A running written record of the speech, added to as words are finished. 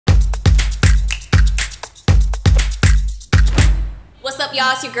up,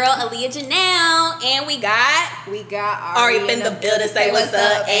 y'all? It's your girl Aliya Janell, and we got Ari up in the building. Say what's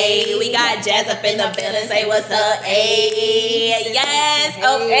up, ayy. We got Jazz up in the building. Say what's up, ayy. Yes,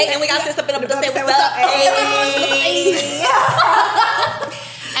 okay. And we got Sis up in the building. Say what's up, ayy.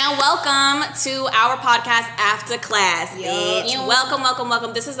 And welcome to our podcast After Class, bitch.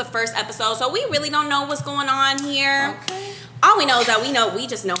 Welcome. This is the first episode, so we really don't know what's going on here. Okay. All we know is that we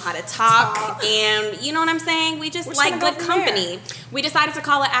just know how to talk, and you know what I'm saying? We just like good company. We decided to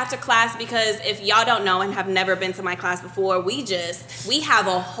call it After Class because if y'all don't know and have never been to my class before, we have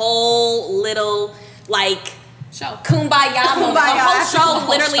a whole little show. Kumbaya moment. A whole show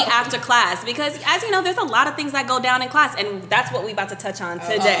literally after class. Because as you know, there's a lot of things that go down in class, and that's what we about to touch on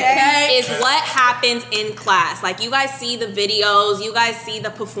today. Is what happens in class. Like, you guys see the videos, you guys see the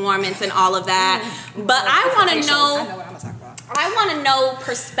performance and all of that. But I want to know, I know what I'm gonna talk about. I want to know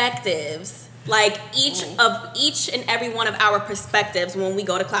perspectives. Like each and every one of our perspectives when we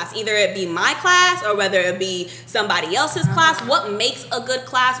go to class, either it be my class or whether it be somebody else's class. What makes a good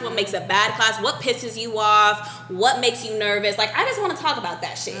class? What makes a bad class? What pisses you off? What makes you nervous? Like, I just want to talk about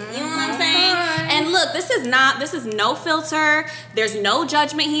that shit. You know what I'm saying? And look, this is no filter. There's no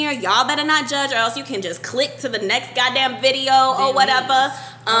judgment here. Y'all better not judge, or else you can just click to the next goddamn video or whatever.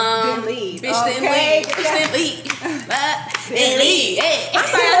 Then leave. Then leave. I'm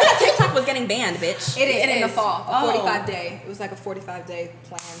sorry, I thought TikTok was getting banned, bitch. It is in the fall. 45-day. It was like a 45-day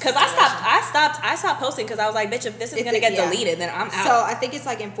plan. Because I stopped posting because I was like, bitch, if this is gonna get deleted, then I'm out. So I think it's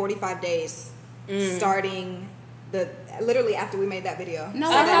like in 45 days, starting literally after we made that video. No,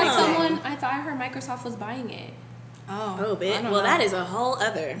 so I thought I heard Microsoft was buying it. Oh, bitch. Well, that is a whole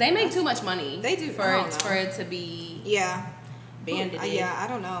other. They make too much money. They do for it to be banned. I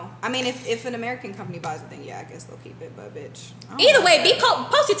don't know. I mean, if an American company buys it, then I guess they'll keep it. But bitch, either way,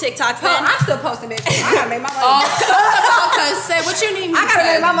 post your TikToks. Then I'm still posting, bitch. I gotta make my money. Because say what you need. I gotta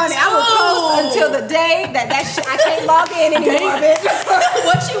make my money. I will post until the day that shit I can't log in anymore, bitch.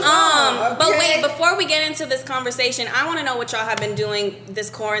 What you want? But wait, before we get into this conversation, I want to know what y'all have been doing this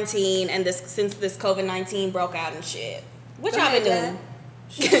quarantine and since this COVID-19 broke out and shit. What y'all been doing?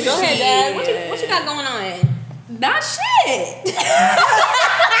 Go ahead, Dad. What you got going on? Not shit.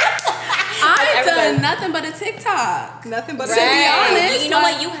 I've done nothing but a TikTok. Nothing but to be honest. You know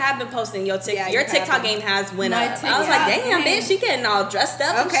what? You have been posting your TikTok. Your TikTok game has went up. I was like, damn, bitch, she getting all dressed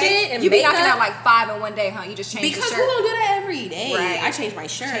up and shit. And you be knocking out like 5 in one day, huh? You just change because the shirt. Because who gonna do that every day? Right. I changed my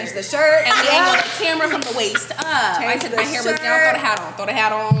shirt. Change the shirt. And we angle the camera from the waist up. I said my hair was down. Throw the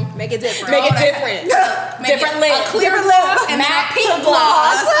hat on. Make it different. Make it different. Different lip. Clear lips. And matte pink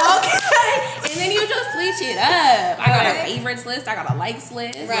gloss. Okay. And then you just switch it up. I got a favorites list. I got a likes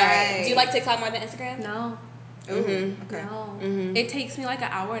list. Right. Do you like TikTok more than Instagram? No. Okay. No. It takes me like an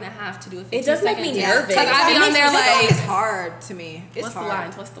hour and a half to do a 15 It does make me nervous. Because I be on there like, it's hard to me. It's hard. What's the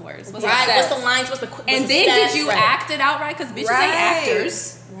lines? What's the words? What's the lines? What's the and then did you act it out right? Because bitches ain't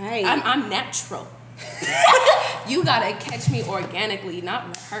actors. Right. I'm natural. You gotta catch me organically, not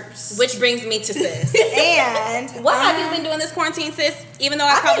rehearse. Which brings me to Sis. And what have you been doing this quarantine, Sis? Even though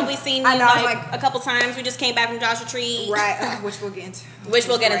I've probably seen you like a couple times. We just came back from Joshua Tree. Right. Which we'll get into. Which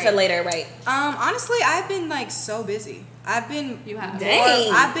we'll get into later, right? Honestly, I've been like so busy. I've been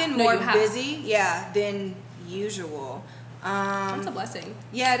more busy, than usual. That's a blessing.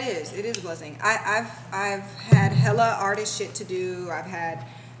 Yeah, it is. It is a blessing. I've had hella artist shit to do. I've had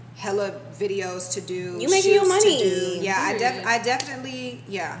hella videos to do. You making your money. Yeah, I definitely,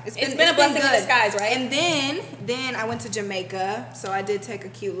 It's been a blessing in disguise, right? And then I went to Jamaica, so I did take a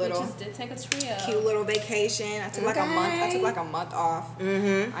cute little vacation. I took like a month. I took like a month off.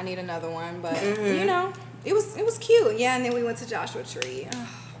 Mm-hmm. I need another one, but you know, it was cute. Yeah, and then we went to Joshua Tree. Oh,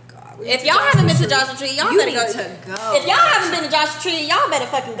 if y'all haven't been to Joshua Tree, y'all better go. If y'all haven't been to Joshua Tree, y'all better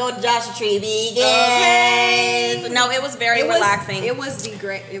fucking go to Joshua Tree, because no, it was very relaxing. It was the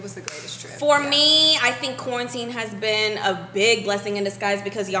greatest trip. For me, I think quarantine has been a big blessing in disguise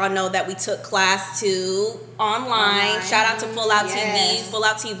because y'all know that we took class 2 online. Shout out to Full Out TV. Full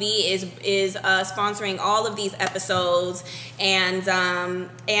Out TV is sponsoring all of these episodes, and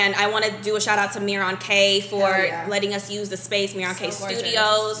I want to do a shout out to Miron K for letting us use the space, Miron K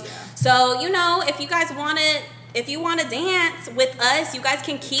Studios. So, you know, if you guys want to dance with us, you guys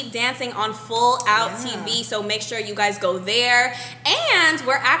can keep dancing on Full Out TV. So make sure you guys go there. And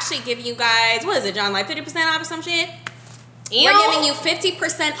we're actually giving you guys, what is it, John, like 50% off or some shit? We're giving you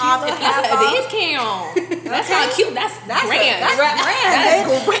 50% off if you have a discount. That's not cute. That's grand.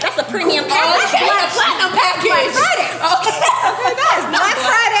 That's a premium package. That's a platinum package. Okay, that's Black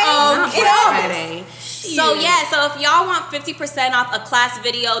Friday. Friday. So yeah, so if y'all want 50% off a class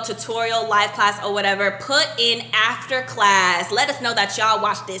video, tutorial, live class, or whatever, put in after class. Let us know that y'all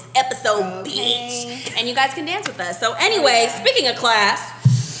watched this episode, bitch. And you guys can dance with us. So anyway, speaking of class.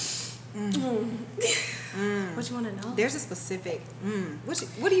 What you want to know? There's a specific.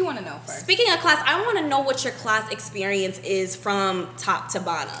 What do you want to know first? Speaking of class, I want to know what your class experience is from top to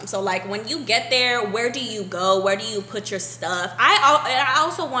bottom. So, like, when you get there, where do you go? Where do you put your stuff? I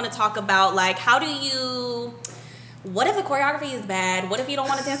also want to talk about, like, how do you... What if the choreography is bad? What if you don't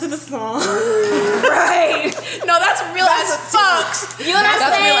want to dance to the song? Right. No, that's real as fuck. You know what I'm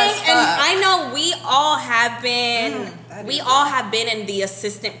saying? And I know we all have been in the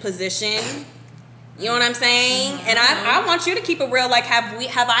assistant position. You know what I'm saying? And I want you to keep it real. Like, have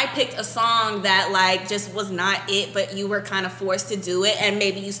I picked a song that, like, just was not it, but you were kind of forced to do it, and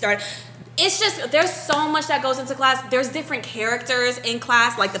maybe you start... It's just, there's so much that goes into class. There's different characters in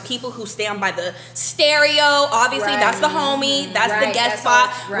class, like the people who stand by the stereo. Obviously, that's the homie. That's the guest spot.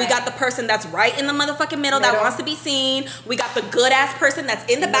 We got the person that's right in the motherfucking middle that wants to be seen. We got the good-ass person that's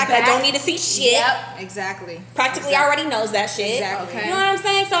in the back that don't need to see shit. Yep, exactly. Practically already knows that shit. Exactly. Okay. You know what I'm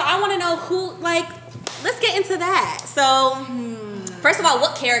saying? So I want to know who, like, let's get into that. So, first of all,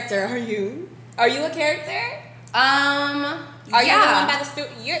 what character are you? Are you a character? Are you the one by the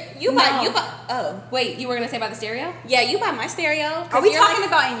stereo? You buy. Oh, wait. You were gonna say about the stereo? Yeah, you buy my stereo. Are we talking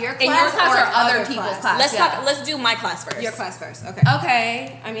about in your class? In your class or other people's class? Let's talk. Let's do my class first. Your class first. Okay.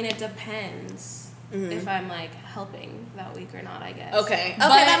 Okay. I mean, it depends if I'm like helping that week or not. I guess. Okay.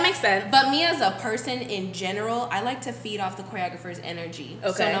 That makes sense. But me as a person in general, I like to feed off the choreographer's energy.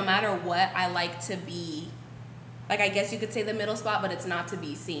 Okay. So no matter what, I like to be, like, I guess you could say the middle spot, but it's not to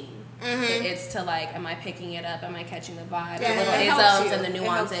be seen. It's to, like, am I picking it up? Am I catching the vibe? The little isms and the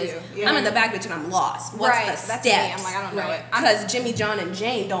nuances. I'm in the back, bitch, and I'm lost. What's the steps? I'm like, I don't know it. Because Jimmy, John, and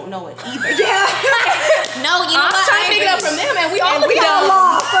Jane don't know it either. No, you know I'm what? trying to pick it up from them, and we all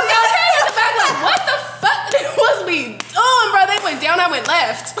lost. Okay, in the back, like, what the fuck was we doing, bro? They went down, I went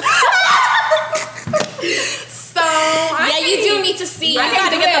left. So you do need to see. You got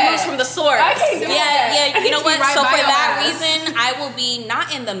to get the moves from the source. I can't do that. You know what? So for that reason, I will be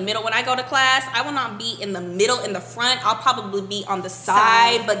not in the middle when I go to class. I will not be in the middle, in the front. I'll probably be on the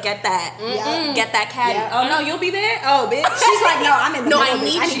side, but get that, get that caddy. Oh no, you'll be there. Oh, bitch. She's like, no, I'm in the middle. I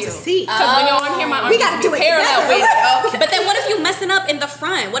need you to see. Because when you're on here, my arms we gotta do it parallel with. Okay. But then what if you messing up in the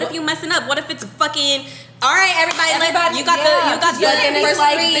front? What if you messing up? What if it's fucking? All right, everybody, you got the first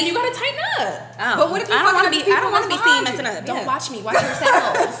three. Then you gotta tighten up. Oh. But what if I don't want to be seen messing up? Don't watch me. Watch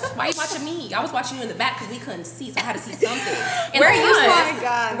yourself. Why are you watching me? I was watching you in the back because we couldn't see, so I had to see something. Where are you? Oh my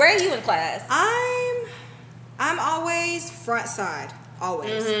God. Where are you in class? I'm always front side.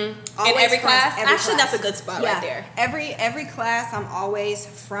 Always. Always in every class? Actually, that's a good spot right there. Every class, I'm always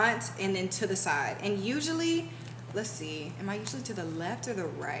front and then to the side. And usually, let's see, am I usually to the left or the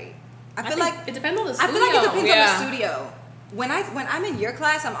right? I feel like it depends on the studio. I feel like it depends on the studio. When I'm in your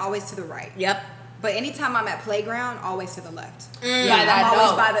class, I'm always to the right. Yep. But anytime I'm at playground, always to the left. I'm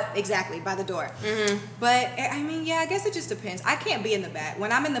always by the door. But I mean, I guess it just depends. I can't be in the back.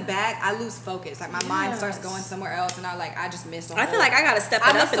 When I'm in the back, I lose focus. Like my mind starts going somewhere else, and I just missed. I feel like I gotta step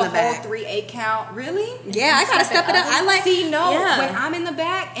it up in the back. I missed the whole 3/8 count. Really? Yeah, I gotta step it up. I like. See, when I'm in the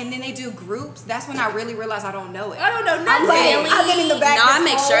back, and then they do groups, that's when I really realize I don't know it. I don't know nothing. I've been in the back. No, I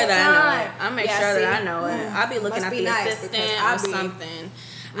make sure that time. I know it. I make sure that I know it. I'll be looking at the assistant or something.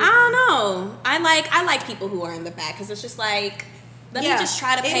 I don't know. I like people who are in the back because it's just like, let me just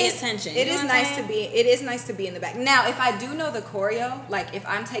try to pay attention. It is nice to be. It is nice to be in the back. Now, if I do know the choreo, like if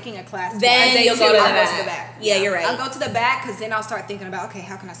I'm taking a class, then you'll go to the back. Yeah, you're right. I'll go to the back because then I'll start thinking about, okay,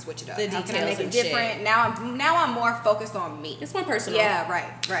 how can I switch it up? How can I make it different? Shit. Now I'm more focused on me. It's more personal. Yeah,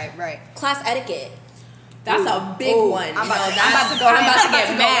 right. Class etiquette. That's a big one. I'm about to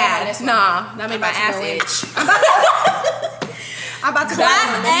get mad. Nah, that made my ass itch. I'm about to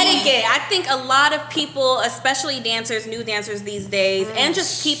class etiquette. I think a lot of people, especially dancers, new dancers these days, and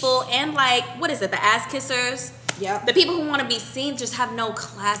just people, and like, what is it, the ass kissers? Yep. The people who want to be seen just have no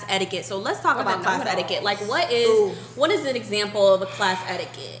class etiquette. So let's talk about class etiquette. Like, what is an example of a class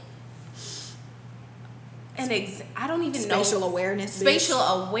etiquette? I don't even know. Spatial awareness. Spatial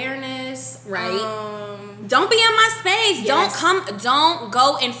awareness. Right. Don't be in my space. Yes. Don't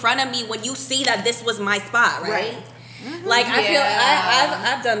go in front of me when you see that this was my spot, right? Like I feel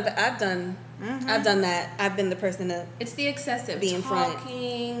I've done that. I've been the person to. It's the excessive be in front.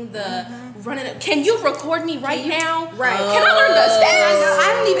 Talking, the running. Can you record me right now? Right. Can I learn the steps? I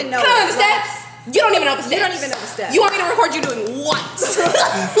don't even know. Can I learn the steps? You don't even know the steps. You don't even know the steps. You want me to record you doing what?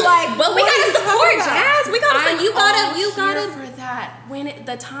 Like, but we gotta support Jazz. We gotta. You gotta. For that. that when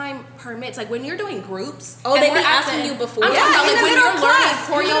the time permits, like when you're doing groups. Oh, they be asking you before. I'm talking about like when you're learning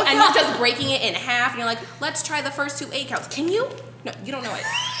choreo and you're just breaking it in half and you're like, let's try the first 2 8 counts. Can you? No, you don't know it.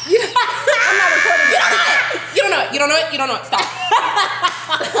 I'm not recording it. You don't know it. You don't know it. You don't know it. Stop.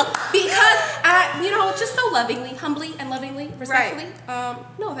 Because just so lovingly, humbly, and lovingly, respectfully. Right.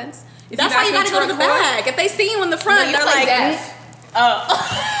 No offense. That's why you gotta go to the back. If they see you in the front, they're like, yeah,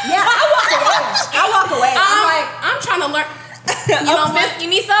 I walk away. I'm like, I'm trying to learn. Miss, you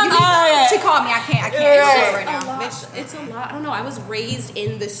need some? She called me. I can't. It's right now. Bitch, it's a lot. I don't know. I was raised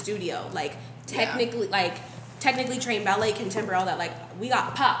in the studio, like technically trained ballet, contemporary, all that. Like we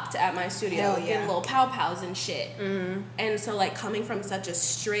got popped at my studio, getting little pow pows and shit. Mm-hmm. And so like coming from such a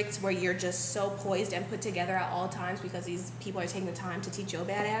strict where you're just so poised and put together at all times because these people are taking the time to teach your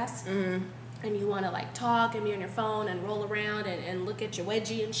badass. Mm-hmm. And you want to like talk and be on your phone and roll around and look at your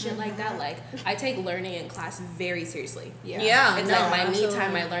wedgie and shit like that. Like I take learning in class very seriously. Yeah. It's like my me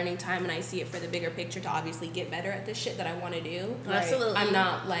time, my learning time, and I see it for the bigger picture to obviously get better at the shit that I want to do. Absolutely. I'm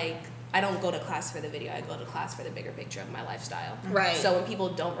not like, I don't go to class for the video. I go to class for the bigger picture of my lifestyle. Right. So when people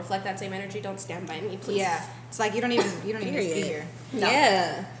don't reflect that same energy, don't stand by me, please. Yeah. It's like you don't even need to be here. No.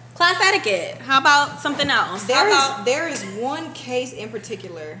 Yeah. Class etiquette. How about something else? There is one case in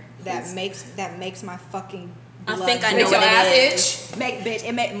particular that makes my fucking blood. I think I know what it is.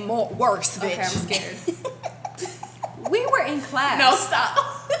 It made more worse, bitch. Okay, I'm scared. We were in class. No, stop.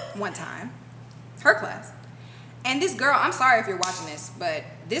 One time. Her class. And this girl, I'm sorry if you're watching this, but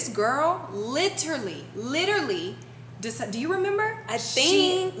this girl literally, do you remember? I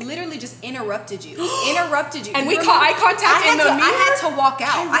think she literally just interrupted you. And we caught eye contact in the mirror? I had to walk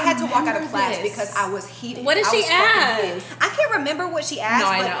out. I had to walk out of class because I was heated. What did she ask? I can't remember what she asked,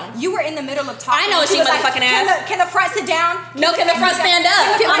 I but know. you were in the middle of talking. I know what she motherfucking asked. Can the front sit down? No, can the front stand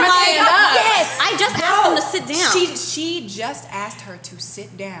up? Can the front stand up? Yes. I just asked them to sit down. She just asked her to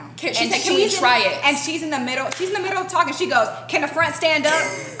sit down. She said, can we try it? And she's in the middle of talking. She goes, can the front stand up?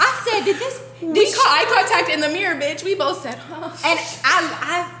 I said, we caught eye contact in the mirror, bitch. We both said, huh. And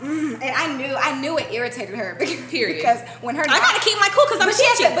I knew it irritated her. Period. Because when her I gotta keep my cool because I'm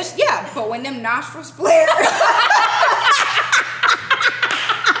teaching. But when them nostrils flare.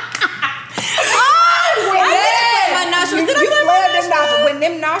 When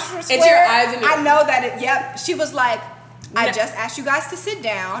them nostrils flare, it's your eyes and your... I know that she was like, I just asked you guys to sit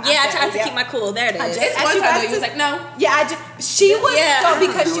down. Yeah, I tried to keep my cool. There it is. It's one time you was like, no. Yeah, she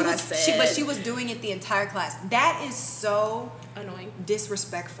was doing it the entire class. That is so annoying,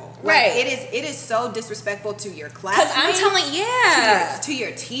 disrespectful. Right. It is so disrespectful to your class. Because I'm telling to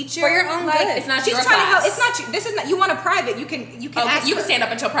your teacher for your own good. It's not she's your trying class. to help. It's not you. This is not. You want a private. You can ask you her. can stand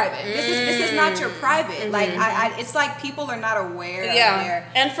up until private. This is not your private. Like it's like people are not aware. Yeah.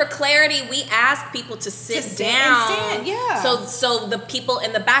 And for clarity, we ask people to sit down. And stand. Yeah. So the people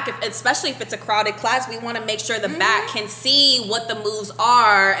in the back, especially if it's a crowded class, we want to make sure the back can see what the moves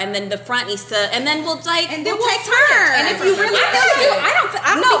are, and then the front needs to, and then we'll take turns. And if you really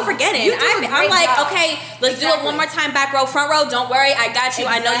I don't be forgetting. I'm like, okay, let's do it one more time. Back row, front row. Don't worry, I got you. Exactly.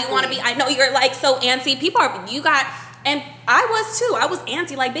 I know you want to be. I know you're like so antsy. And I was too. I was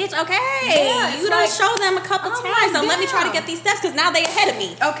antsy. Like, bitch, okay, you don't show them a couple times. So let me try to get these steps because now they ahead of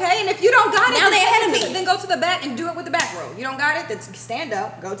me. Okay, and if you don't got it, now they ahead of me. Then go to the back and do it with the back row. You don't got it, then stand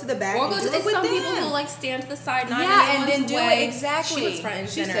up, go to the back. Or go go to to some people who like stand to the side, not and then do way. it exactly. She was front and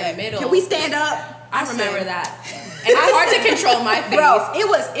center said, in the middle. Can we stand up? I remember that. And it's hard to control my face. Bro, it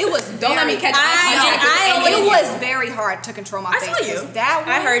was don't let me catch it was very hard to control my face. I saw you. That one,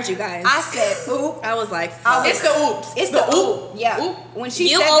 I heard you guys. I said oop. I was like, it's the oops. It's the oop. Yeah. Oop. When she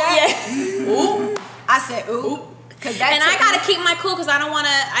said that, oop. I said oop. And I gotta keep my cool because I don't want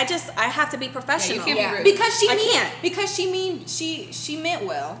to. I have to be professional. Yeah, you can't be rude. Because she meant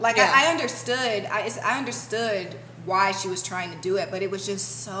well. Like I understood. I understood why she was trying to do it, but it was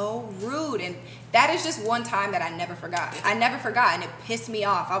just so rude. And that is just one time that I never forgot. And it pissed me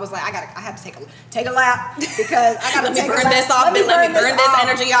off. I was like, I have to take a lap because I gotta let me burn this off. Let me burn this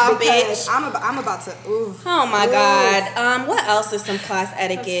energy off, bitch. I'm about to. Oof. Oh my god. What else is some class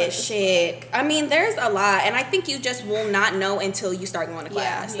etiquette shit? I mean, there's a lot, and I think you just will not know until you start going to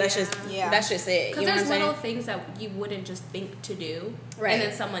class. That's just it. Because there's little things that you wouldn't just think to do, right? And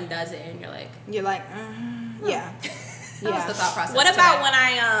then someone does it, and you're like, yeah. That was the thought process. What about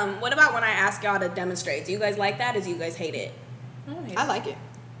when I ask y'all to demonstrate? Do you guys like that, or do you guys hate it? I don't hate it. I like it.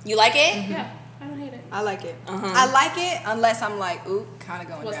 You like it? Mm-hmm. Yeah, I don't hate it. I like it. I like it unless I'm like, ooh, kind of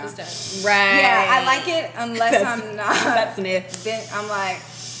going What's down. the step? Right. Yeah, I like it unless I'm not. That's it. Then I'm like,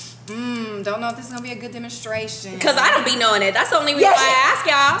 Don't know if this is gonna be a good demonstration. Cause I don't be knowing it. That's the only reason why I ask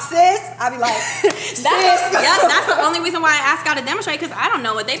y'all. Sis, I be like, that's the only reason why I ask y'all to demonstrate. Cause I don't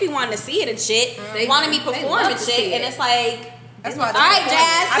know it. They be wanting to see it and shit. They wanting me perform and shit, and it's like. That's why. All right,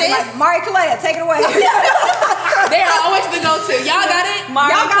 Jazz. I be like, Mari Kalea, take it away. They are always the go-to. Y'all got it?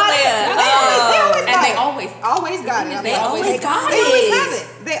 Mari Kalea. They always got it. They always got it. They always have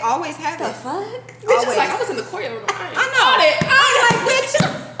it. They always have it. The fuck? Bitch, it's like I was in the choreo room. I know. I'm like, bitch,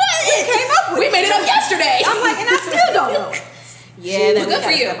 we came up with it. We made it up yesterday. I'm like, and I still don't know. Yeah, but good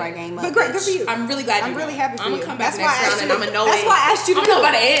for you. But great, good for you. I'm really glad. I'm really happy for you. I'm gonna come back next round and I'm gonna know. That's why I asked you to know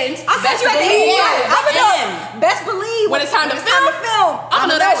by the end. I thought you at the end. I'm gonna best believe when it's time to film. I'm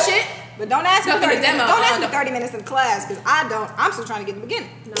gonna know that shit. But don't ask me 30 demo. Don't ask me 30 minutes in class because I don't. I'm still trying to get to the beginning.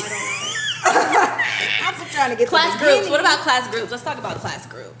 No, I don't. I'm still trying to get class to the groups. beginning. What about class groups? Let's talk about class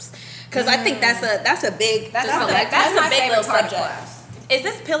groups because I think that's a big that's a my big little favorite part of subject. class. Is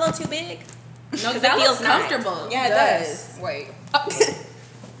this pillow too big? No, because that it feels feels comfortable. Nice. Yeah, it does. Wait. Hold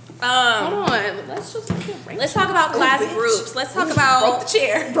on. Let's talk about class groups. Let's talk about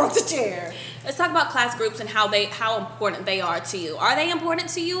Broke the chair. Let's talk about class groups and how important they are to you. Are they important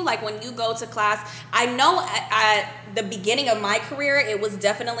to you? Like when you go to class, I know at the beginning of my career, it was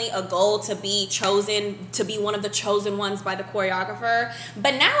definitely a goal to be chosen, to be one of the chosen ones by the choreographer.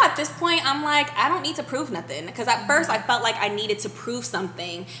 But now at this point, I'm like, I don't need to prove nothing. Because at first I felt like I needed to prove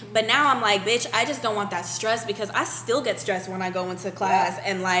something. But now I'm like, bitch, I just don't want that stress because I still get stressed when I go into class.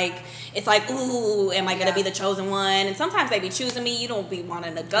 And like, it's like, ooh, am I going to be the chosen one? And sometimes they be choosing me. You don't be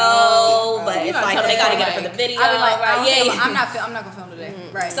wanting to go. But it's like they gotta get it for the video. I be like, right? I'm not gonna film today.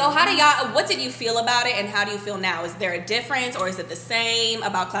 Right. So what did you feel about it and how do you feel now? Is there a difference or is it the same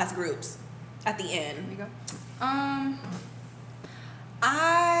about class groups at the end? Here we go.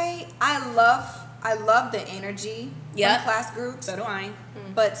 I love the energy from class groups. So do I.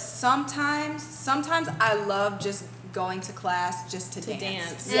 But sometimes I love just going to class just to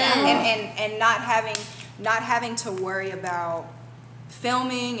dance. Yeah. And not having to worry about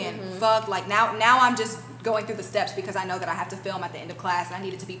filming and like now I'm just going through the steps because I know that I have to film at the end of class and I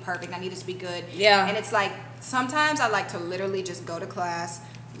need it to be perfect, I need it to be good. Yeah. And it's like sometimes I like to literally just go to class,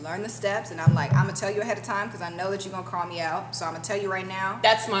 learn the steps, and I'm like, I'm gonna tell you ahead of time because I know that you're gonna call me out, so I'm gonna tell you right now.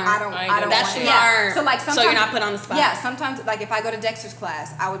 That's smart. I don't that's want smart. Yeah. So like sometimes, so you're not put on the spot. Yeah, sometimes like if I go to Dexter's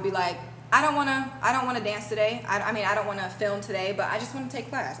class, I would be like, I don't want to dance today. I mean, I don't want to film today, but I just want to take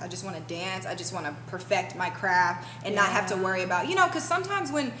class. I just want to dance. I just want to perfect my craft and not have to worry about, because sometimes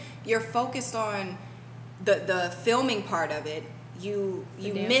when you're focused on the filming part of it, you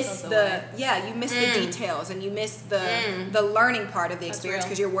miss the details and you miss the learning part of the experience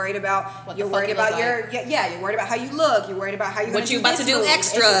because you're worried about you're worried about how you look, you're worried about how you're what you about to do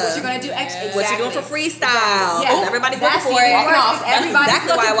extra, what you're gonna do extra, what you're doing for freestyle. Yeah. Everybody's looking for it. That's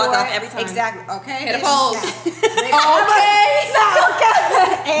exactly why I walk off every time. Exactly. Okay. Hit a pose.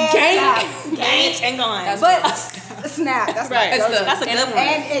 Gang and gone. But snap. That's right. That's a good one.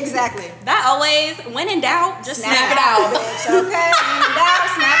 And exactly. That always, when in doubt, just snap it out. Bitch, okay? When in doubt,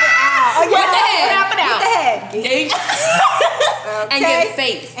 snap it out. Oh, yeah. Snap it out. With the head. Okay. And give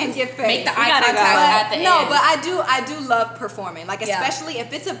face. Make the eye contact at the end. No, but I do love performing. Like especially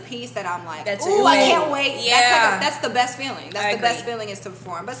if it's a piece that I'm like, ooh, I can't wait. Yeah. That's the best feeling. That's the best feeling is to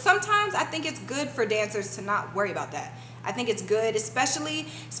perform. But sometimes I think it's good for dancers to not worry about that. I think it's good, especially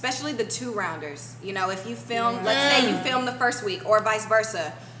the 2-rounders. If you film, let's say you film the first week or vice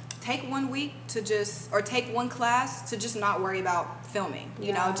versa, take 1 week to take one class to just not worry about filming.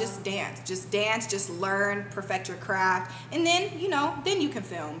 Just dance, just learn, perfect your craft, and then then you can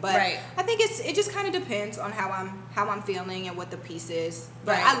film. But I think it just kind of depends on how I'm feeling and what the piece is.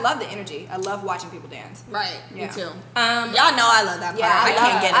 But I love the energy. I love watching people dance. Right. Yeah. Me too. Y'all know I love that part. Yeah, I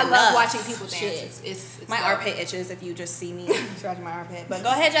can't get enough. I love watching people dance. It's my armpit itches if you just see me scratching my armpit. But go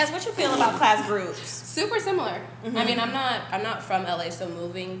ahead, Jazz. What you feel about class groups? Super similar. I mean, I'm not from LA, so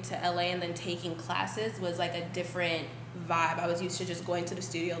moving to LA and then taking classes was like a different vibe. I was used to just going to the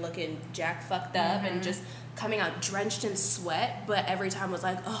studio looking jack fucked up and just coming out drenched in sweat, but every time was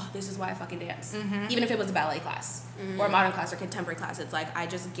like, oh, this is why I fucking dance. Even if it was a ballet class or a modern class or contemporary class, it's like I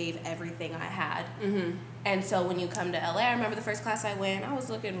just gave everything I had. And so when you come to LA, I remember the first class I went, I was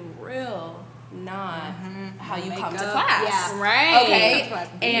looking real not how you come to class. Yeah, right. Okay.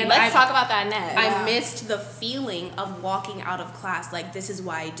 And let's talk about that next. I missed the feeling of walking out of class like, this is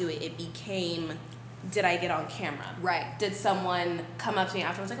why I do it. It became, did I get on camera? Right. Did someone come up to me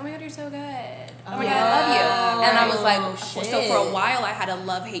afterwards like, oh my God, you're so good. Oh my God, I love you. And I was like, so for a while I had a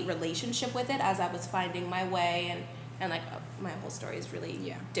love-hate relationship with it as I was finding my way and like my whole story is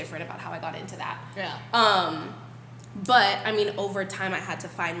really different about how I got into that. Yeah. But I mean, over time, I had to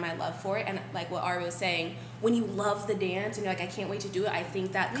find my love for it, and like what Ari was saying, when you love the dance and you're like, I can't wait to do it, I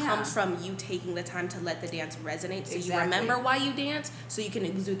think that comes from you taking the time to let the dance resonate, so you remember why you dance, so you can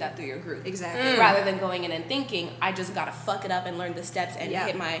exude that through your group. Exactly. Rather than going in and thinking, I just gotta fuck it up and learn the steps and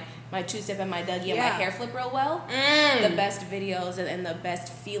hit my two-step and my Dougie and my hair flip real well. The best videos and the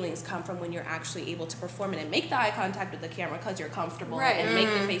best feelings come from when you're actually able to perform it and make the eye contact with the camera because you're comfortable, and make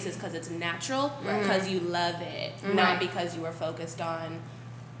the faces because it's natural, because you love it, not because you were focused on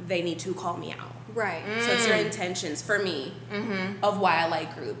they need to call me out. Right. So it's your intentions, for me, of why I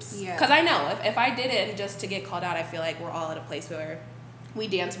like groups. Because I know if I did it just to get called out, I feel like we're all at a place where we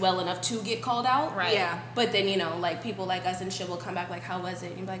dance well enough to get called out. Right. Yeah. But then, you know, like, people like us and shit will come back like, how was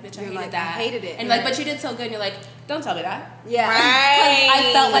it? And you're like, bitch, I hated that. I hated it. And like, but you did so good. And you're like, don't tell me that. Yeah. Right.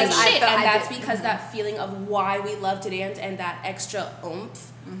 I felt like shit. And that's because that feeling of why we love to dance and that extra oomph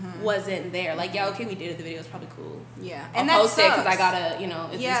wasn't there. Like, yeah, okay, we did it. The video was probably cool. Yeah. And I'll post it because I gotta, you know,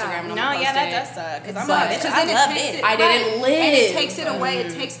 it's Instagram and I'm gonna post it. that does suck. Because I'm like, bitch, I love it. I didn't live. And it takes it away.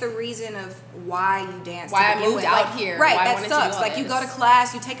 It takes the reason of why you dance. Why I moved out here. Right, that sucks. Like, you go to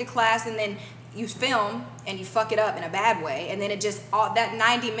class, you take a class, and then you film and you fuck it up in a bad way, and then it just, all that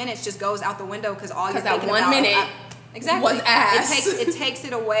 90 minutes just goes out the window because all you're thinking about. 1 minute exactly. was ass. It takes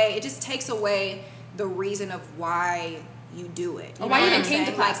it away. It just takes away the reason of why you do it. Or why you even came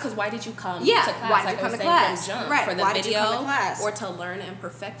to class? Because why did you come to class? Why did you come to class? Right. For the video or to learn and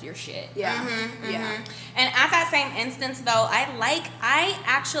perfect your shit. Yeah. And at that same instance, though, I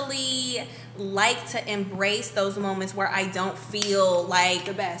actually like to embrace those moments where I don't feel like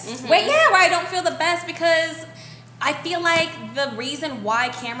the best. Where I don't feel the best, because I feel like the reason why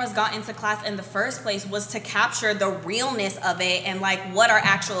cameras got into class in the first place was to capture the realness of it and like what our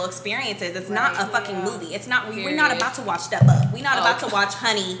actual experience is. It's not a fucking movie. It's not. We're not about to watch Step Up. We're not about to watch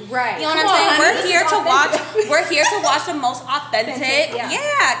Honey. Right. You know what I'm saying? We're here to watch. We're here to watch the most authentic.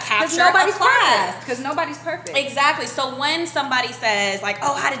 Capture of class. Because nobody's perfect. Exactly. So when somebody says like,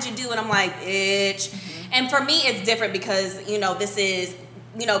 "Oh, how did you do?" and I'm like, "Bitch," and for me it's different because this is.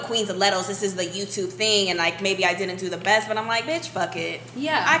 Queens of Letos, this is the YouTube thing, and like maybe I didn't do the best, but I'm like, bitch, fuck it.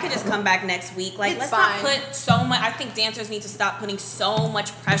 Yeah. I could just come back next week. Like, let's not put so much. I think dancers need to stop putting so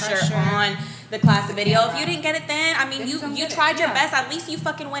much pressure on the class of video. If you didn't get it then, I mean, you tried your best. At least you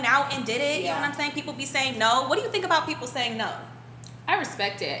fucking went out and did it. You know what I'm saying? People be saying no. What do you think about people saying no? I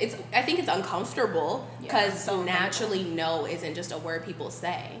respect it. I think it's uncomfortable because naturally no isn't just a word people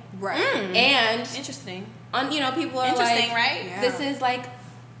say. Right. And interesting. People are interesting, like, right? Yeah. This is like,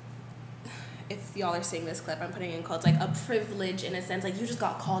 if y'all are seeing this clip, I'm putting it in quotes, like a privilege in a sense. Like, you just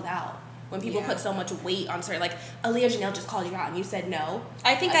got called out. When people put so much weight on certain, like, Aliya Janell just called you out and you said no.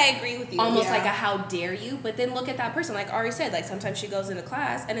 I think I agree with you. Almost like a how dare you, but then look at that person. Like Ari said, like sometimes she goes into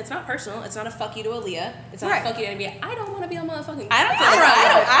class and it's not personal. It's not a fuck you to Aliya. It's not a fuck you to NBA. I don't want to be on motherfucking. I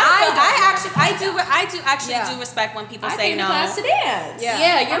do actually respect when people say no. I came to class to dance.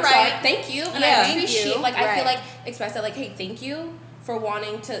 Yeah, you're right. Thank you, and I appreciate. Like I feel like express that. Like, hey, thank you for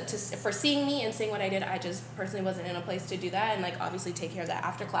wanting for seeing me and seeing what I did. I just personally wasn't in a place to do that, and like obviously take care of that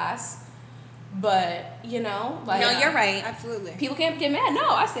after class. But like, no, you're right. Absolutely. People can't get mad. No,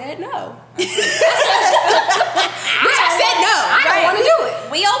 I said no. I said no. I don't want to do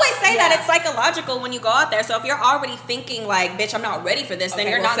it. We always say that it's psychological when you go out there. So if you're already thinking like, bitch, I'm not ready for this, then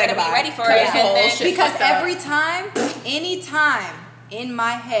you're not going to be ready for it. Because every time, anytime in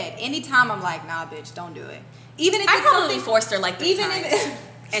my head, anytime I'm like, nah, bitch, don't do it. Even if I probably forced her like 3 times.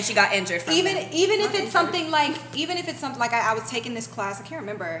 And she got injured from even if it's something like I was taking this class, I can't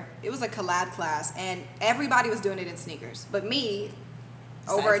remember, it was a collab class and everybody was doing it in sneakers but me,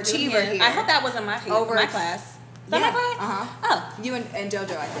 overachiever here. I hope that wasn't my class. Is that my class? Oh, you and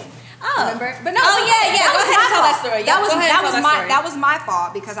JoJo, I think. Remember? But no, go ahead and tell that story. That was my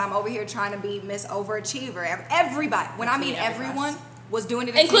fault because I'm over here trying to be Miss Overachiever. Everybody, when I mean everyone, was doing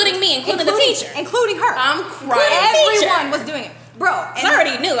it, including me, including the teacher, including her. I'm crying. Everyone was doing it. Bro, and I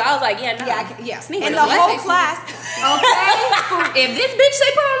already knew. I was like, yeah, no. Sneakers. And the whole class, okay? If this bitch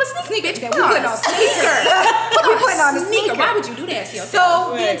say put on a sneaker, bitch, then we putting on sneakers. We putting on a sneaker. Why would you do that to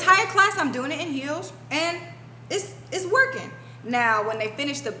yourself? So the entire class, I'm doing it in heels, and it's working. Now, when they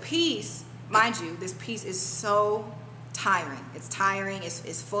finish the piece, mind you, this piece is so tiring. It's tiring.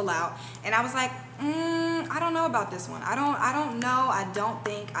 It's full out. And I was like, I don't know about this one. I don't know. I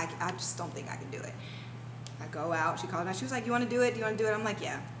just don't think I can do it. I go out. She called me. She was like, you want to do it? I'm like,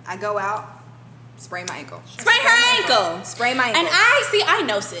 yeah. I go out, sprain my ankle. Sprain her ankle. Sprain my ankle. And I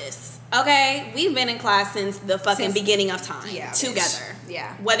know sis. Okay? We've been in class since the fucking beginning of time. Yeah. Together.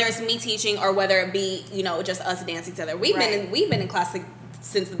 Yeah. Whether it's me teaching or whether it be, just us dancing together. We've been in class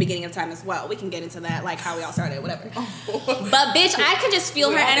since the beginning of time as well. We can get into that, like how we all started, whatever. But bitch, I can just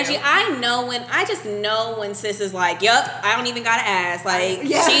feel her energy. I just know when sis is like, yup, I don't even gotta ask. Like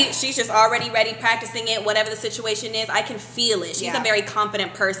she's just already ready, practicing it, whatever the situation is. I can feel it. She's a very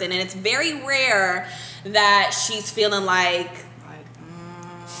confident person, and it's very rare that she's feeling like I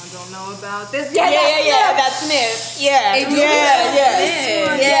don't know about this. That's Sniff.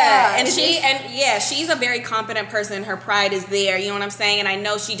 And she's a very confident person. Her pride is there. You know what I'm saying? And I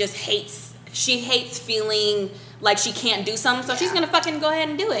know she just hates feeling like she can't do something, so she's gonna fucking go ahead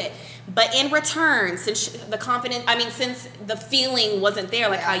and do it. But in return, since the feeling wasn't there,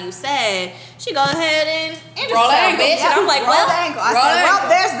 like how you said, she go ahead and roll the ankle, bitch. And I'm like, roll the ankle. I said, well,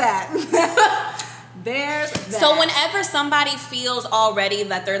 there's that. There's that. So whenever somebody feels already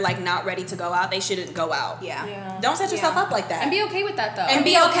that they're like not ready to go out, they shouldn't go out. Yeah. Don't set yourself up like that. And be okay with that though. And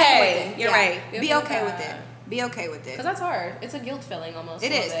be okay with it. You're right. Be okay with it. Be okay with it. Because that's hard. It's a guilt feeling almost.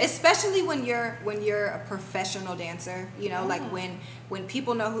 It is, especially when you're a professional dancer. You know, like when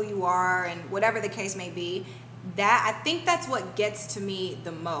people know who you are and whatever the case may be. That I think that's what gets to me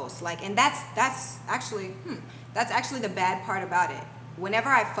the most. Like, and that's actually the bad part about it. Whenever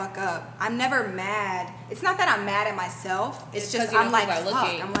I fuck up, I'm never mad. It's not that I'm mad at myself. It's just I'm like,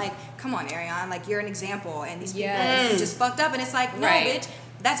 fuck. I'm like, come on, Ariane. Like, you're an example, and these people just fucked up. And it's like, no, bitch.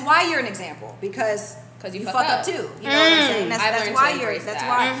 That's why you're an example, because you fuck up too. You know what I'm saying? That's why you're. That's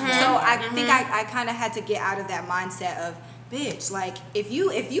why. So I think I kind of had to get out of that mindset of, bitch, like if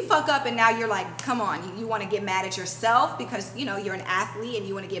you fuck up and now you're like, come on, you want to get mad at yourself because you know you're an athlete and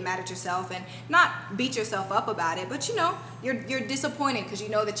you want to get mad at yourself and not beat yourself up about it, but you know you're disappointed because you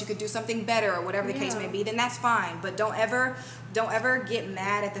know that you could do something better or whatever the case may be. Then that's fine, but don't ever get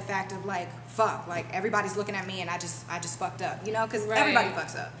mad at the fact of like, fuck, like everybody's looking at me and I just fucked up, you know, because everybody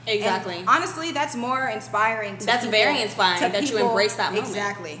fucks up. Exactly. And honestly, that's more inspiring. That's people, very inspiring that you embrace that moment.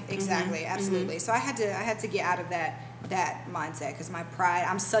 Exactly, absolutely. So I had to get out of that mindset because my pride.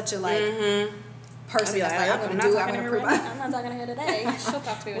 I'm such a person that's like, I'm gonna do it. I'm gonna prove it. I'm not talking to her today. She'll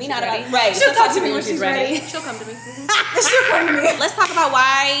talk to me when she's ready. Right. She'll talk to me when she's ready. She'll come to me. She'll come to me. Let's talk about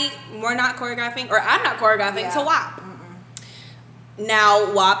why we're not choreographing, or I'm not choreographing to WAP.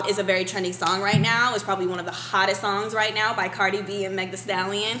 Now, WAP is a very trendy song right now. It's probably one of the hottest songs right now by Cardi B and Meg Thee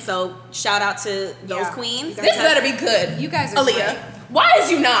Stallion. So shout out to those queens. This better be good. You guys are Aliya. great. Why is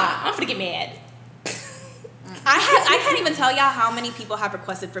you not? I'm gonna get mad. I can't even tell y'all how many people have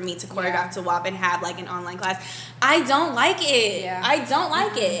requested for me to choreograph to WAP and have like an online class. I don't like it. I don't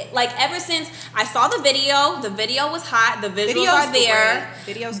like it. Like ever since I saw the video was hot. The visuals are there.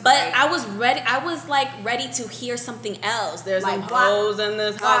 But I was ready. I was like ready to hear something else. There's like some hoes in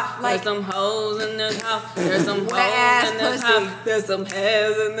this house. There's some hoes in this house. There's some hoes in this house. There's some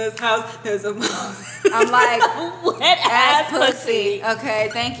hairs in this house. There's some hoes. I'm like wet ass pussy. Okay,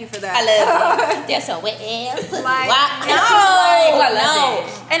 thank you for that. I love it. There's some wet ass. Like, no.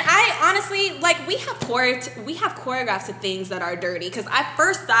 And I honestly, like, we have choreographed to things that are dirty. Because I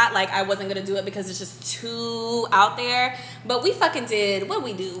first thought, like, I wasn't going to do it because it's just too out there. But we fucking did. What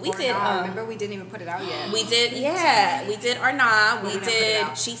we do? We did. Remember, we didn't even put it out yet. We did, We did or not. We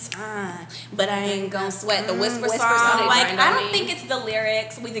did. She's fine, but I ain't gonna sweat. The whisper song. Like, I don't think it's the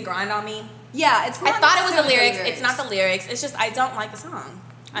lyrics. We did Grind on Me. Yeah, it's not. I thought it was the lyrics. It's not the lyrics. It's just I don't like the song.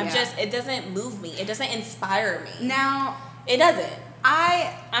 It doesn't move me. It doesn't inspire me. Now, it doesn't.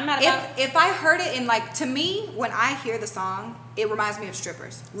 I'm not about if I heard it in like, to me, when I hear the song, it reminds me of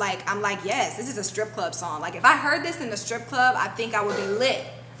strippers. Like, I'm like, yes, this is a strip club song. Like, if I heard this in the strip club, I think I would be lit.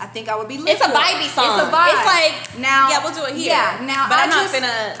 It's a vibey song. It's a vibe. It's like, now, yeah, we'll do it here. Yeah, now, but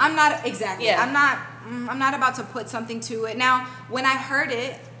I'm not exactly. Yeah. I'm not about to put something to it. Now, when I heard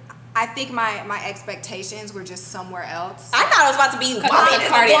it, I think my expectations were just somewhere else. I thought it was about to be WAP now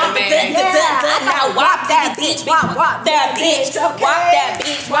WAP that bitch, WAP that bitch, WAP that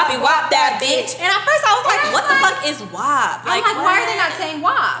bitch, WAP that bitch. And at first I was like, what the fuck is WAP? I'm like, why are they not saying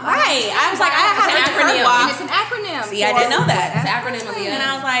WAP? Right. I was like, I haven't heard WAP. It's an acronym. See, I didn't know that. It's an acronym of the And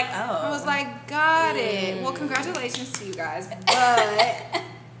I was like, oh. I was like, got it. Well, congratulations to you guys, but.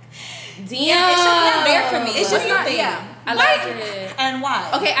 Damn, it's just not there for me. It's just not. Yeah, I liked it. And why?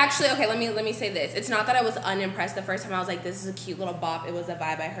 Okay, actually, let me say this. It's not that I was unimpressed the first time. I was like, this is a cute little bop. It was a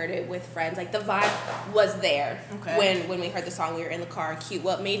vibe. I heard it with friends. Like, the vibe was there. Okay. When we heard the song, we were in the car. Cute.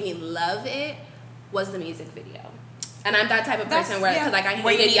 What made me love it was the music video. And I'm that type of person where, because like I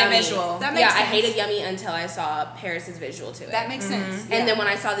hated Yummy. Visual. That makes sense. I hated Yummy until I saw Paris's visual to it. That makes sense. And then when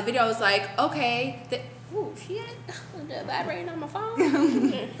I saw the video, I was like, okay. Ooh, shit. Vibrating on my phone.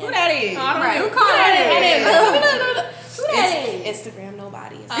 Who that is? Who called that? Who that is? Instagram,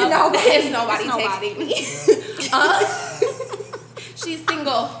 nobody. It's nobody texting me. She's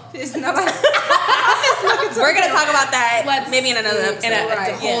single. She's nobody. We're gonna talk about that maybe in another episode. In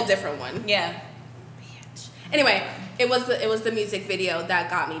a whole different one. Yeah. Anyway, it was the music video that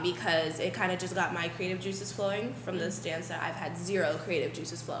got me because it kind of just got my creative juices flowing from the stance that I've had zero creative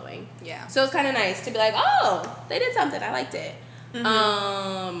juices flowing. Yeah. So it's kind of nice to be like, oh, they did something. I liked it.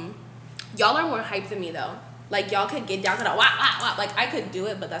 Y'all are more hyped than me though. Like y'all could get down to the wah. Like I could do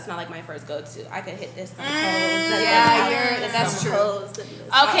it, but that's not like my first go-to. I could hit this. That's true.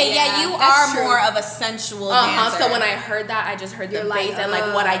 Okay, you are more of a sensual dancer. So when I heard that, I just heard the bass and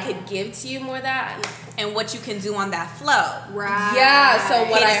like what I could give to you more that and what you can do on that flow. Right. Yeah. So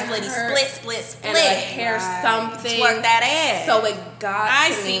what I heard, split, and like hair something. Twerk that ass. So it got.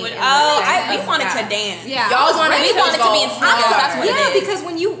 I see what. We wanted to dance. Yeah. Y'all wanted to be in sneakers. That's what it is. Because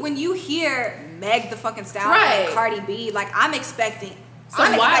when you hear Meg the fucking Stallion and Cardi B, like I'm expecting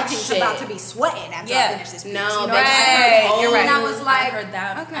about to be sweating after I finish this piece. No, you know you're right. And I was like, I heard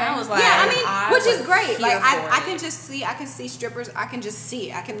that. Okay. I was like, which is great. Like I can just see, I can see strippers. I can just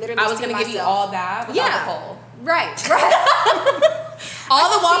see. I can literally. I was gonna give you all that without the pole. Right. All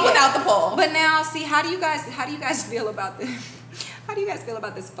the walk without the pole. But now, see, how do you guys feel about this? How do you guys feel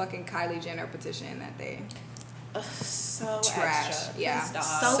about this fucking Kylie Jenner petition that they? So trash. Extra. Yeah.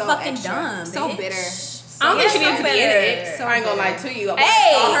 So fucking extra. dumb. So bitch. bitter. I don't think she needs to be in it. So I ain't gonna lie to you.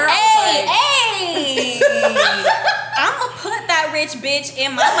 Hey! I'm gonna put that rich bitch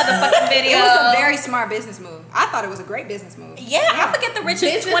in my motherfucking video. It was a very smart business move. I thought it was a great business move. Yeah, I'm gonna get the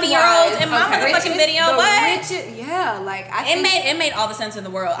richest 20-year-olds in my motherfucking video. What? It made all the sense in the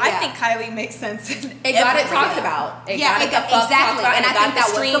world. I think Kylie makes sense. It got it talked about. Exactly. And I think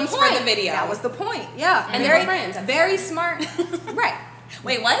that was the point for the video. That was the point. Yeah, and they're friends. Very smart. Right.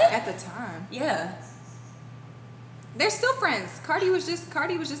 Wait, what? At the time. Yeah. They're still friends. Cardi and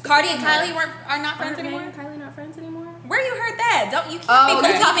Kylie are not friends anymore. Kylie not friends anymore. Where you heard that? Don't you can't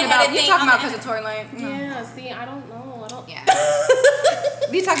be talking about because of Tory Lanez? Yeah. See, I don't know. Yeah.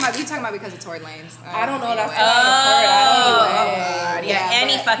 You talking about because of Tory Lanez? I don't know. That's what I heard.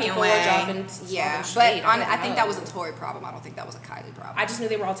 Any fucking way. Yeah, but I think that was a Tory problem. I don't think that was a Kylie problem. I just knew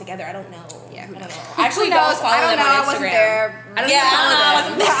they were all together. I don't know. Yeah, who knows? Actually, don't follow them on Instagram. I wasn't there. I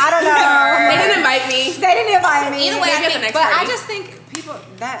don't know. They didn't invite me. Either way, I just think people are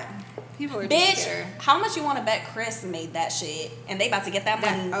bitch, just how much you want to bet Chris made that shit and they about to get that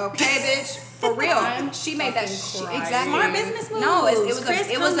money? Okay, bitch, for real. She made that shit. Exactly. Smart business move. No, it was Chris,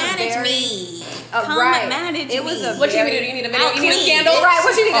 it was manage a very, me. Manage it was me. What you need to do? You need a video? You need a scandal? Right,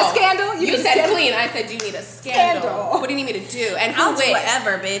 what you need a scandal? You said clean. I said you need a scandal. What do you need me to do? And I'll do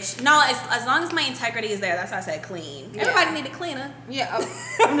whatever, bitch. No, as long as my integrity is there, that's why I said clean. Everybody need a cleaner. Yeah.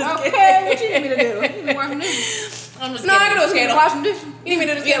 Okay, what you need me to do? You need to wash some dishes. I'm just kidding. I can do a scandal. Wash some dishes. You need me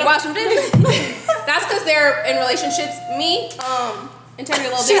to do a scandal? Wash some dishes. That's because they're in relationships. Me, Integrity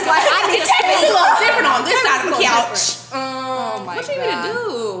a little different. She's like, I need a scandal. A little different on this side of the couch. Oh my God. What you need me to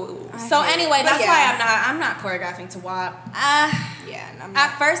do? So anyway, that's why I'm not choreographing to WAP.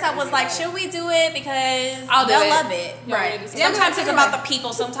 At first I was like, should we do it? Because they'll love it. Right. Sometimes it's about the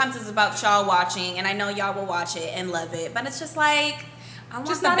people. Sometimes it's about y'all watching. And I know y'all will watch it and love it. But it's just like, I want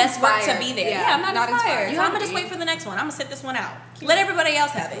the best work to be there. Yeah, I'm not inspired. So I'm going to just wait for the next one. I'm going to sit this one out. Let everybody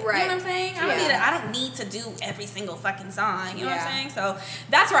else have it. Right. You know what I'm saying? I don't need to do every single fucking song. You know what I'm saying? So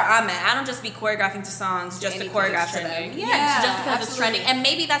that's where I'm at. I don't just be choreographing to songs just to choreograph to them. Yeah, just because it's trending. And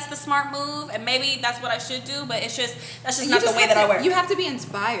maybe that's the smart move. And maybe that's what I should do. But that's just not the way that I work. You have to be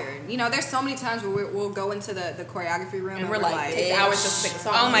inspired. You know, there's so many times where we'll go into the choreography room and we're like, it takes hours just to pick a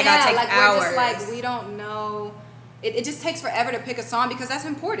song. Oh my God, it takes hours. We're just like, we don't know. It just takes forever to pick a song because that's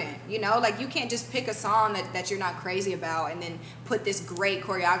important, you know? Like, you can't just pick a song that you're not crazy about and then put this great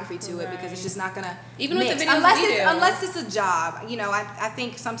choreography to it because it's just not gonna even mix. With the videos unless it's a job. You know, I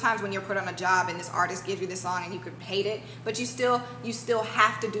think sometimes when you're put on a job and this artist gives you this song and you could hate it, but you still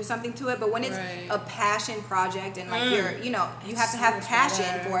have to do something to it. But when it's a passion project and like you have to have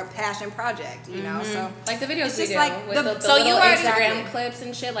passion for a passion project, you know? So like the videos we do like with the so you Instagram clips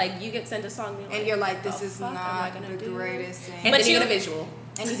and shit, like you get sent a song and you're like, this is not the greatest thing. But you get a visual.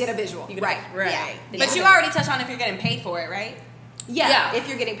 And you get a visual. Right. Yeah. But you already touched on if you're getting paid for it, right? Yeah. If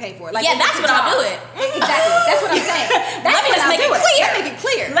you're getting paid for it. Like, that's when I'll do it. Exactly. That's what I'm saying. Let me make it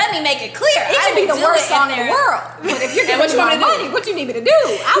clear. Let me make it clear. It can be the worst song in the world. But if you're getting my money, what you need me to do?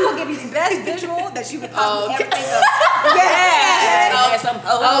 I will give you the best visual that you could possibly ever think of. There's some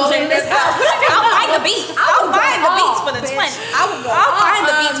O's in this house. I'll find the beats. I'll find the beats for the 20. I'll find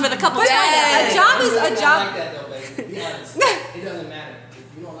the beats for the couple. A job is a job. Be honest. It doesn't matter. If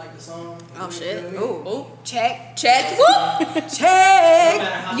you don't like the song, shit. Ooh. Check. Whoop. Check.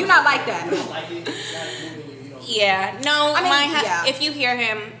 You not like that. You don't like it. It's not moving you. You don't Yeah, no, I mean, if you hear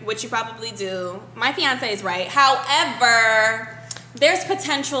him, which you probably do, my fiance is right. However, there's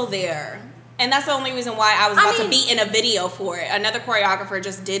potential there. And that's the only reason why I was about to be in a video for it. Another choreographer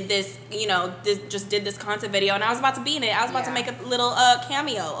just did this, you know, just did this concept video, and I was about to be in it. I was about to make a little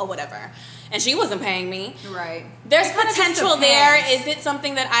cameo or whatever. And she wasn't paying me. Right. There's potential there. Is it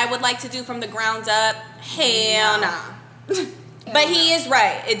something that I would like to do from the ground up? Hell nah. But he is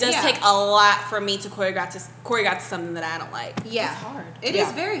right. It does take a lot for me to choreograph to something that I don't like. Yeah, it's hard. It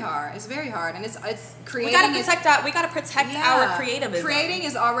is very hard. It's very hard, and it's creating. We gotta protect our creativism. Creating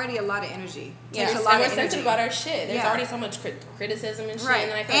is already a lot of energy. Yeah, it's a lot and of we're sensitive about our shit. There's already so much criticism and shit,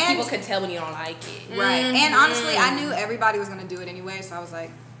 and I feel like people can tell when you don't like it. Right. And honestly, I knew everybody was gonna do it anyway, so I was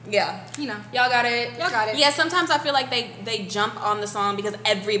like, yeah, you know, y'all got it. Yeah, sometimes I feel like they jump on the song because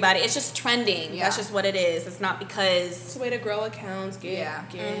everybody, it's just trending. That's just what it is. It's not because it's a way to grow accounts, get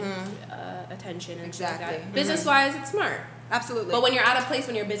attention and exactly. Like that. Business wise, it's smart. Absolutely. But when you're at a place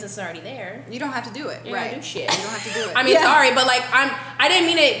when your business is already there, you don't have to do it. You don't do shit. You don't have to do it. I mean, sorry, but like I didn't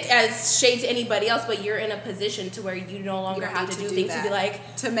mean it as shade to anybody else, but you're in a position to where you no longer have to do things to be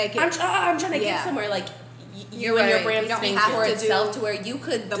like to make it. I'm trying to get somewhere. Like you and your brand speak for itself to where you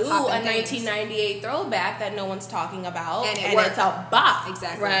could do a 1998 throwback that no one's talking about, and it's a bop.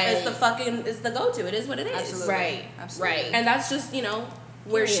 Exactly. Right. It's the go-to. It is what it is. Absolutely. Right. Absolutely. Right. And that's just, you know,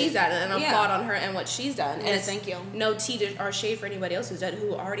 where she's at, and applaud on her and what she's done. And thank you. No tea or shade for anybody else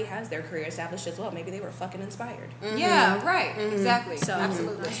who already has their career established as well. Maybe they were fucking inspired. Mm-hmm. Yeah, right. Mm-hmm. Exactly. So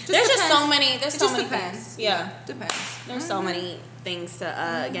absolutely. There's just so many. There's so many things. Yeah, depends. There's so many things to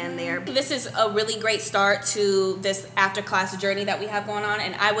again there. This is a really great start to this after class journey that we have going on,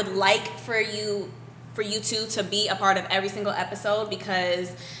 and I would like for you two to be a part of every single episode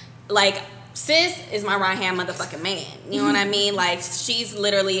because, like, sis is my right hand motherfucking man. You know what I mean? Like, she's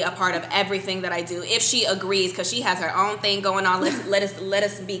literally a part of everything that I do. If she agrees, because she has her own thing going on. Let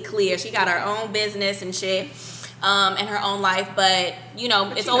us be clear. She got her own business and shit, and her own life. But you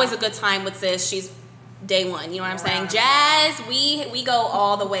know, it's always a good time with sis. She's day one. You know what I'm saying? Jazz, we go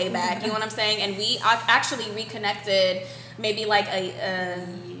all the way back. You know what I'm saying? And we actually reconnected maybe like a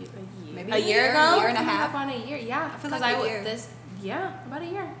year ago, year and a half. On a year, yeah. I feel like a year. About a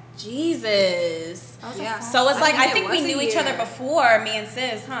year. Jesus. So it's like I think we knew each other before, me and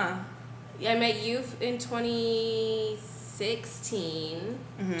sis, huh? Yeah, I met you in 2016.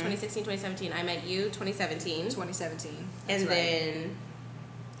 2016, 2017. I met you 2017. And then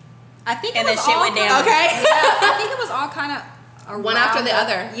I think and then shit went down. Okay. Yeah, I think it was all kind of one after the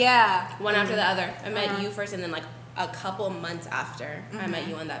other. Yeah. One after the other. I met you first, and then like a couple months after I met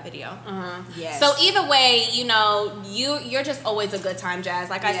you on that video. Yes. So either way, you know, you're just always a good time, Jazz.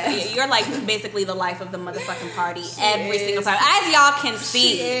 Like I said, you're like basically the life of the motherfucking party every single time, as y'all can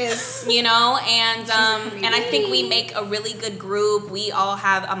see. She is. You know, and I think we make a really good group. We all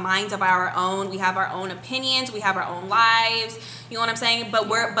have a mind of our own. We have our own opinions. We have our own lives. You know what I'm saying? But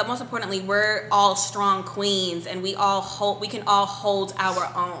most importantly, we're all strong queens, and we can all hold our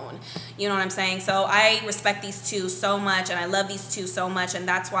own. You know what I'm saying? So I respect these two so much, and I love these two so much, and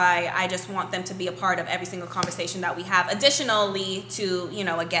that's why I just want them to be a part of every single conversation that we have. Additionally to, you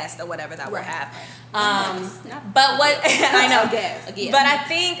know, a guest or whatever that we'll have. But what I know, but I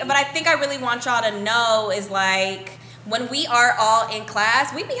think I really want y'all to know is like, when we are all in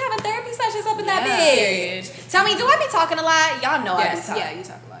class, we be having therapy sessions up in that bitch. Tell me, do I be talking a lot? Y'all know I be talking. Yeah, you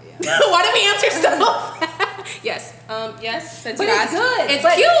talk a lot, Why do we answer stuff? Yes. Yes. But it's good. It's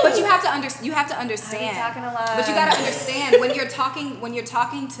cute. But you have to understand. I be talking a lot. But you gotta understand when you're talking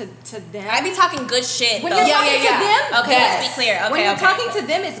to them. I be talking good shit. When you're talking to them, okay, let's be clear. Okay, when you're talking to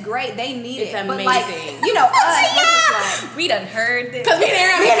them, it's great. They need it. But amazing. like, you know, us, we're just like, we done heard this. Because we didn't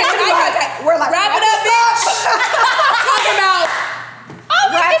have we're like, wrap it up, bitch. Talking about. Oh,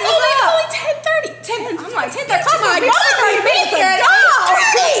 it's only 10:30. I'm like 10:30. Talking about 30 minutes here.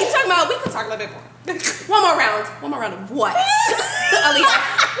 Talking about we could talk a little bit more. One more round of what? Aliya,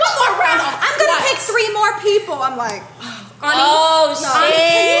 one more round of I'm gonna pick 3 more people. I'm like, shit.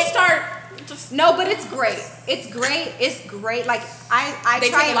 Can you start? No, but it's great. It's great. Like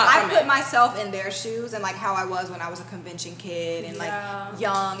I put myself in their shoes and like how I was when I was a convention kid and like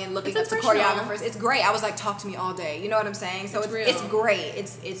young and looking up to choreographers. It's great. I was like, talk to me all day. You know what I'm saying? So it's great.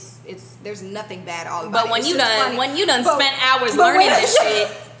 It's there's nothing bad all about it. But when you done spent hours learning this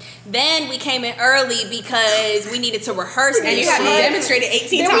shit, then we came in early because we needed to rehearse this shit. And you had to demonstrate it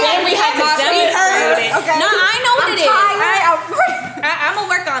 18 times. Then we had to demonstrate it. Okay. No, I know what it is. I'm gonna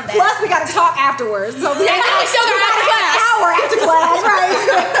work on that. Plus, we got to talk afterwards. So we still got after class. An hour after class, right?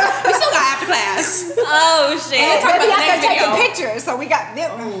 We still got after class. Oh shit! And maybe after taking pictures, so we got.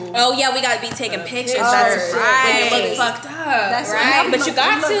 Oh yeah, we gotta be taking pictures. That's right. When you look fucked up. That's right. But you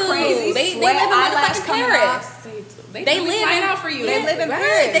got to. Crazy, they live in motherfucking Paris. They live flying out for you. They live in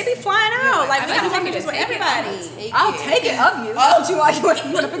Paris. They be flying out. Like we I'm gotta take taking pictures with everybody. I'll take it of you. Oh, you want to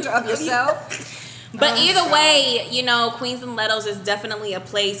put a picture of yourself? But either way, you know, Queens and Letos is definitely a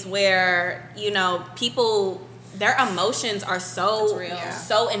place where, you know, people, their emotions are so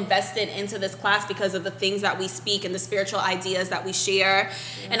invested into this class because of the things that we speak and the spiritual ideas that we share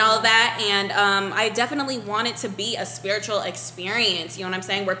and all of that. And I definitely want it to be a spiritual experience, you know what I'm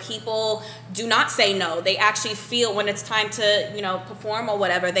saying, where people do not say no. They actually feel when it's time to, you know, perform or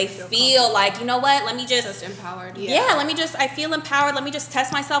whatever, they feel like, you know what, let me just empowered. I feel empowered. Let me just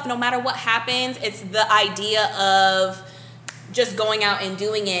test myself no matter what happens. It's the idea of just going out and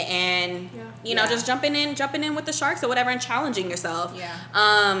doing it and you know just jumping in with the sharks or whatever and challenging yourself.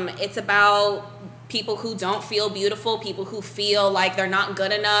 It's about people who don't feel beautiful, people who feel like they're not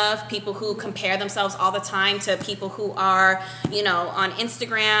good enough, people who compare themselves all the time to people who are, you know, on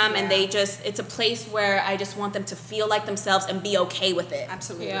Instagram and they just, it's a place where I just want them to feel like themselves and be okay with it.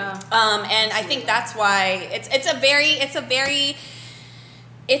 Absolutely. And I think that's why it's a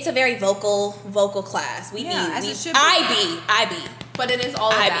very vocal class. I be. But it is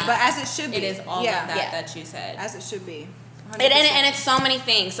all of that. But as it should be. It is all of that you said. As it should be. And it's so many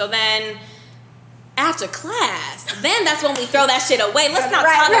things. So then after class, then that's when we throw that shit away. Let's not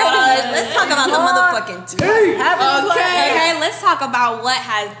talk about let's talk about the motherfucking tea. Okay, let's talk about what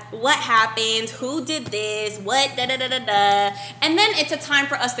happened, who did this, what and then it's a time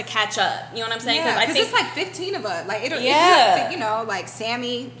for us to catch up. You know what I'm saying? Because it's like 15 of us. Like you know, like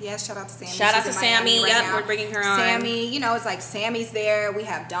Sammy. Yes, shout out to Sammy. Shout out to Sammy. Yep, we're bringing her on. Sammy, you know, it's like Sammy's there. We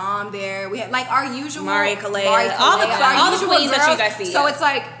have Dom there. We have like our usual Maria Kalea. All the queens that you guys see. So it's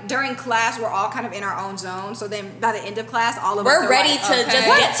like during class we're all kind of in our own zone. So then by the end of class, all of us we're ready to just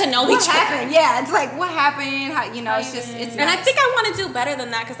get to know each other. Yeah, it's like what happened? How, you know, it's just it's. And I think I want to do better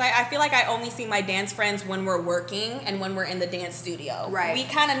than that because I feel like I only see my dance friends when we're working and when we're in the dance studio. Right. We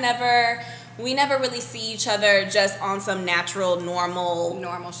kind of never really see each other just on some natural,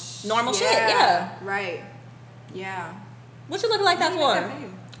 normal shit. Yeah. Right. Yeah. What you looking like that for?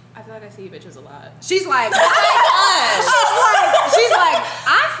 I feel like I see bitches a lot. She's like, she's like,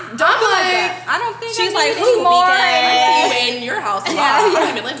 I don't think she's I like, need who anymore. I see you in your house a lot. I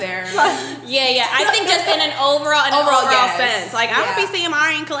don't even live there. Yeah. I think just in an overall sense. Like I don't be seeing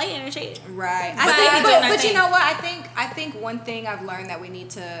Mari and Kalea and shit. Right. But you know what? I think one thing I've learned that we need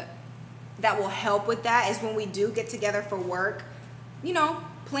to, that will help with that is when we do get together for work, you know,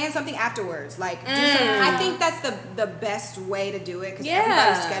 plan something afterwards. Like do something. I think that's the best way to do it because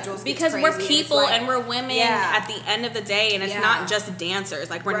everybody's schedules because crazy. we're people and we're women at the end of the day, and it's not just dancers.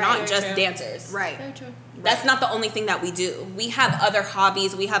 Like we're not just dancers. Right. Very true. That's not the only thing that we do. We have other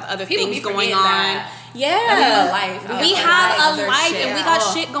hobbies. We have other People things be going forgetting on. that. Yeah. We have a life. We have a life shit. and we got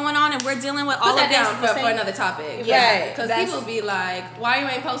shit going on and we're dealing with all of this. For another topic. Yeah. Because people be like, why you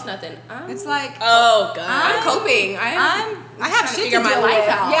ain't post nothing? It's like, oh God. I'm coping. I have shit to figure my deal life with.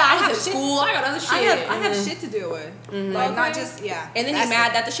 out. Yeah, I was in school. I got other shit. I have shit to deal with. Like not just And then you're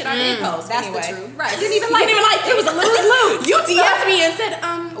mad that the shit I didn't post. That's anyway. the truth. Right. Didn't even like it. It was a lose-lose. You DM'd me and said,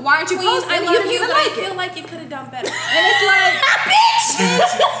 why aren't you posting? I love you, but I like feel like you could have done better. And it's like, bitch.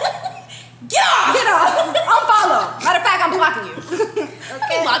 Get off! Unfollow. Matter of fact, I'm blocking you.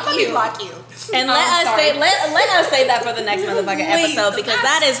 Okay, Let me block you. And let us say that for the next motherfucking episode because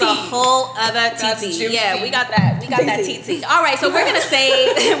that is a whole other TT. Yeah, we got that TT. All right, so we're gonna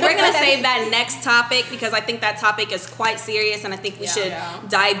save that next topic because I think that topic is quite serious, and I think we should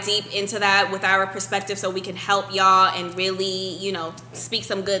dive deep into that with our perspective so we can help y'all and really, you know, speak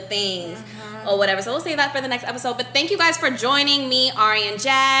some good things. Or whatever. So we'll save that for the next episode. But thank you guys for joining me, Ari and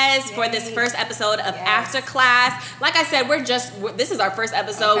Jazz, for this first episode of After Class. Like I said, this is our first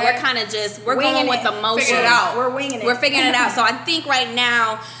episode. Okay. We're kind of we're going with the motion. Figure it out. We're winging it. We're figuring it out. So I think right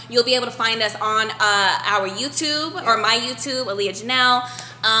now you'll be able to find us on our YouTube or my YouTube, Aliya Janell.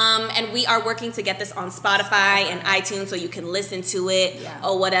 And we are working to get this on Spotify and iTunes so you can listen to it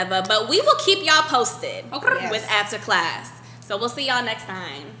or whatever. But we will keep y'all posted with After Class. So we'll see y'all next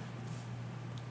time.